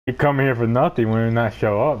You come here for nothing when you not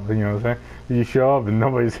show up. You know what I'm saying? You show up and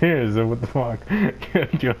nobody's here. So what the fuck? You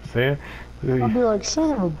know what I'm saying? I'll You be like,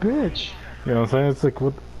 son of a bitch. know what I'm saying? It's like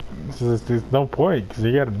what? There's no point because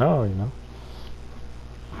you gotta know. You know.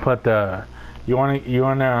 But you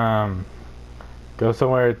wanna go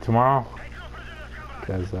somewhere tomorrow?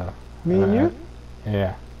 Cause Me and you?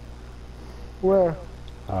 yeah, Where?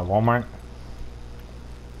 Walmart.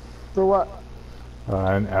 For what?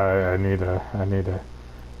 I need to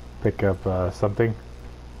pick up something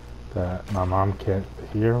that my mom can't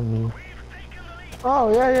hear me.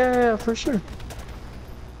 Oh, yeah, for sure.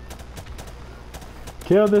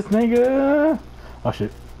 Kill this nigga! Oh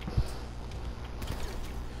shit.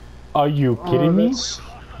 Are you kidding me?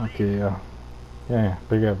 Okay, yeah,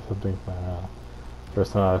 pick up something for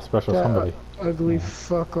special That somebody. ugly Yeah.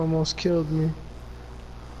 fuck almost killed me.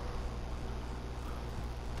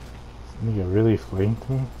 This nigga really flanked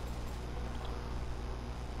me?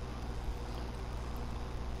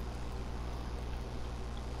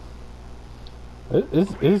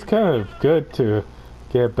 It's kind of good to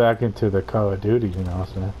get back into the Call of Duty, you know what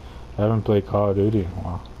I'm saying? I haven't played Call of Duty in a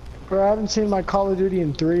while. Bro, I haven't seen my Call of Duty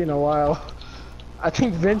in 3 in a while. I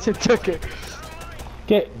think Vincent took it.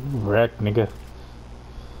 Get wrecked, nigga.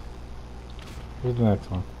 Here's the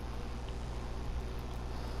next one.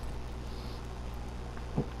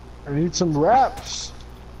 I need some wraps.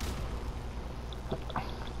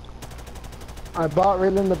 I bought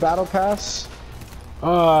Riddler the Battle Pass.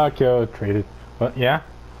 Oh, okay, traded. But yeah?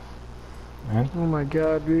 Man? Oh my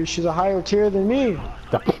god, dude, she's a higher tier than me.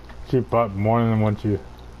 She bought more than what you...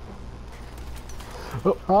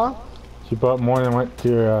 Oh. Huh? She bought more than what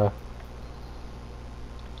your,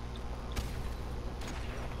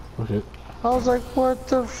 Oh shit. I was like, what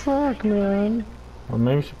the fuck, man? Well,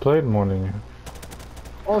 maybe she played more than you.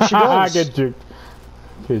 Oh, she does. Get you.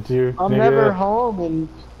 Get you. I'm nigga. never home, and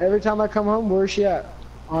every time I come home, where's she at?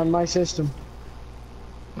 On my system.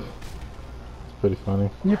 It's pretty funny.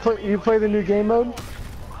 You play the new game mode?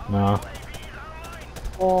 No.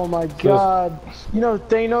 Oh my god. You know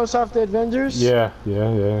Thanos off the Avengers? Yeah.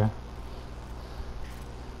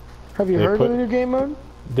 Have you heard of the new game mode?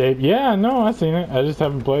 Yeah, no, I seen it. I just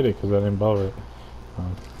haven't played it because I didn't bother it.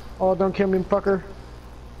 Oh, don't kill me, fucker.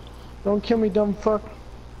 Don't kill me, dumb fuck.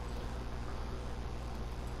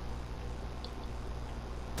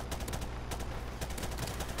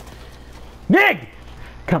 Nick!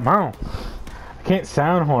 Come on. I can't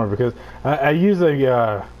sound horn because I use like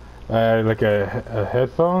a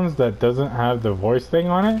headphones that doesn't have the voice thing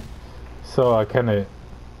on it. So I kind of...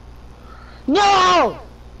 No!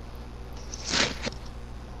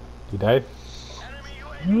 You died?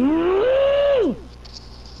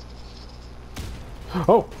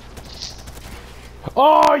 Oh!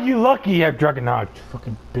 Oh, you lucky you have Juggernaut.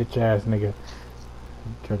 Fucking bitch ass nigga.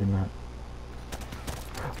 Juggernaut.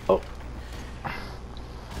 Oh.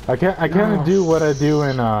 I kind of do what I do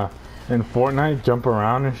in Fortnite, jump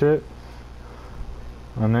around and shit.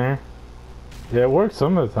 On there. Yeah, it works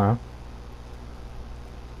some of the time.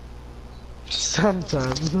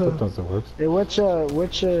 Sometimes. Sometimes it works. Hey, what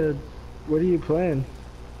are you playing?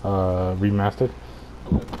 Remastered.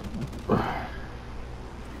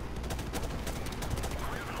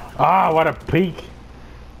 Ah, what a peak!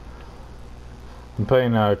 I'm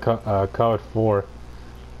playing COD 4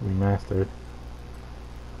 Remastered.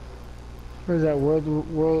 What is that, World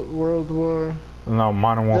War? No,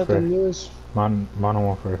 Modern Is that the Warfare. newest? Modern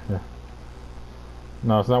Warfare, yeah.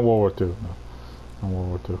 No, it's not World War II. No, not World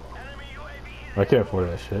War II. I can't afford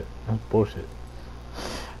that shit. That's bullshit.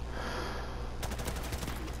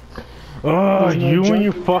 Oh, you and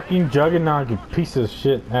your fucking Juggernaut, you piece of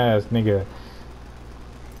shit ass nigga.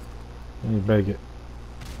 You better get.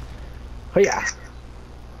 Oh yeah.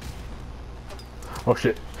 Oh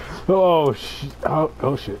shit. Oh shit.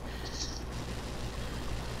 Oh shit.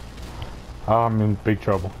 Oh, I'm in big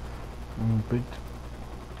trouble. I'm in big.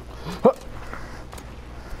 Huh.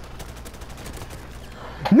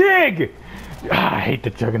 Nig! Ah, I hate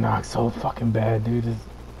the Juggernaut so fucking bad, dude.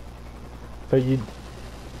 So you.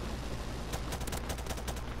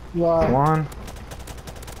 Wow. Come on.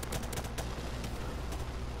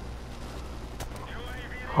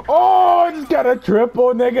 Oh, I just got a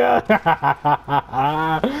triple, nigga.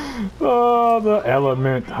 Oh, the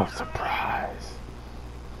element of surprise.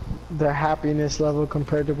 The happiness level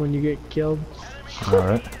compared to when you get killed.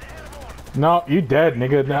 Alright. No, you dead,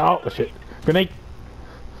 nigga. No, oh, shit. Grenade.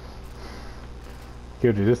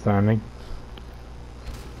 Killed you this time, nigga.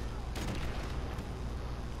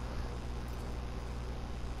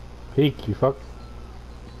 Peek, you fuck.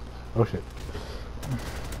 Oh shit.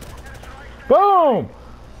 Boom!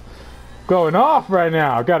 going off right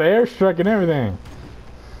now. I got an airstrike and everything.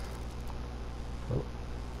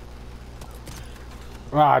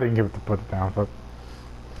 Ah, I didn't get to put it down. Fuck.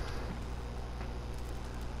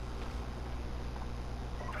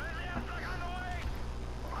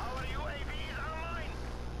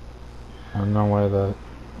 I don't know where the...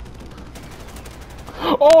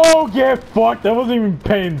 Oh, get fucked! I wasn't even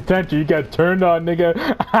paying attention. You got turned on, nigga.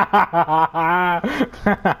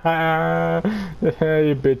 Hey,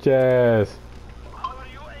 you bitch ass.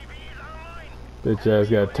 Bitch ass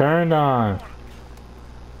got turned on.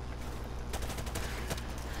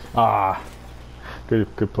 Ah, good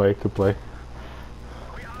play, good play.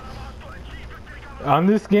 On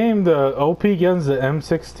this game, the OP gun's the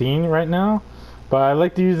M16 right now, but I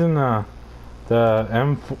like using the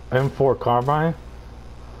M4 carbine.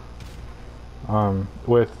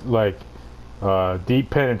 With like deep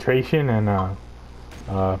penetration and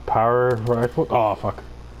power rifle. Oh fuck!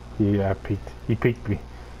 He peeked. He peeked me.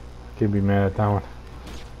 Can't be mad at that one.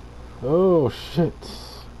 Oh shit!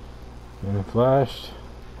 And it flashed.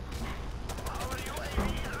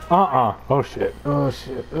 Oh shit! Oh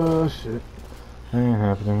shit! Oh shit! Ain't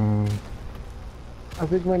happening. I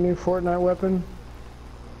think my new Fortnite weapon.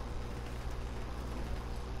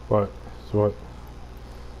 What? So what?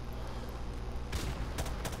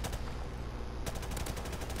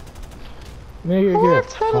 Nigga, get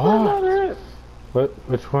fucked. What?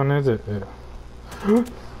 Which one is it?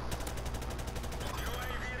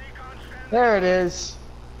 There it is.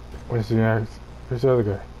 Where's the other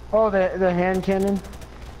guy? Oh, the hand cannon.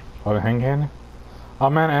 Oh, the hand cannon?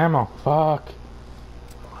 I'm out of ammo. Fuck.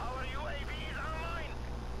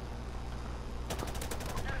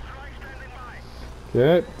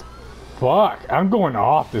 Get fuck. I'm going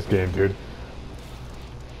off this game, dude.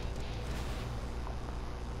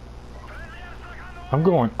 I'm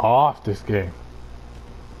going off this game.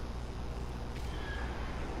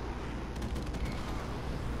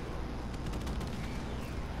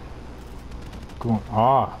 Going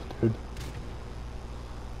off, dude.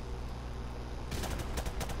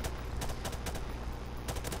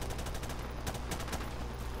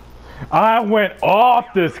 I went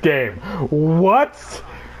off this game. What?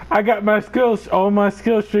 I got my skills, all my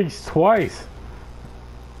skill streaks twice.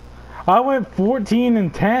 I went 14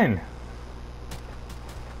 and 10.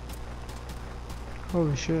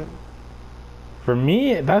 Holy shit. For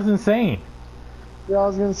me, that's insane. Yeah, I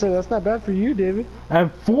was gonna say, that's not bad for you, David. I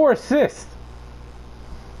have 4 assists.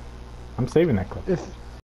 I'm saving that clip. If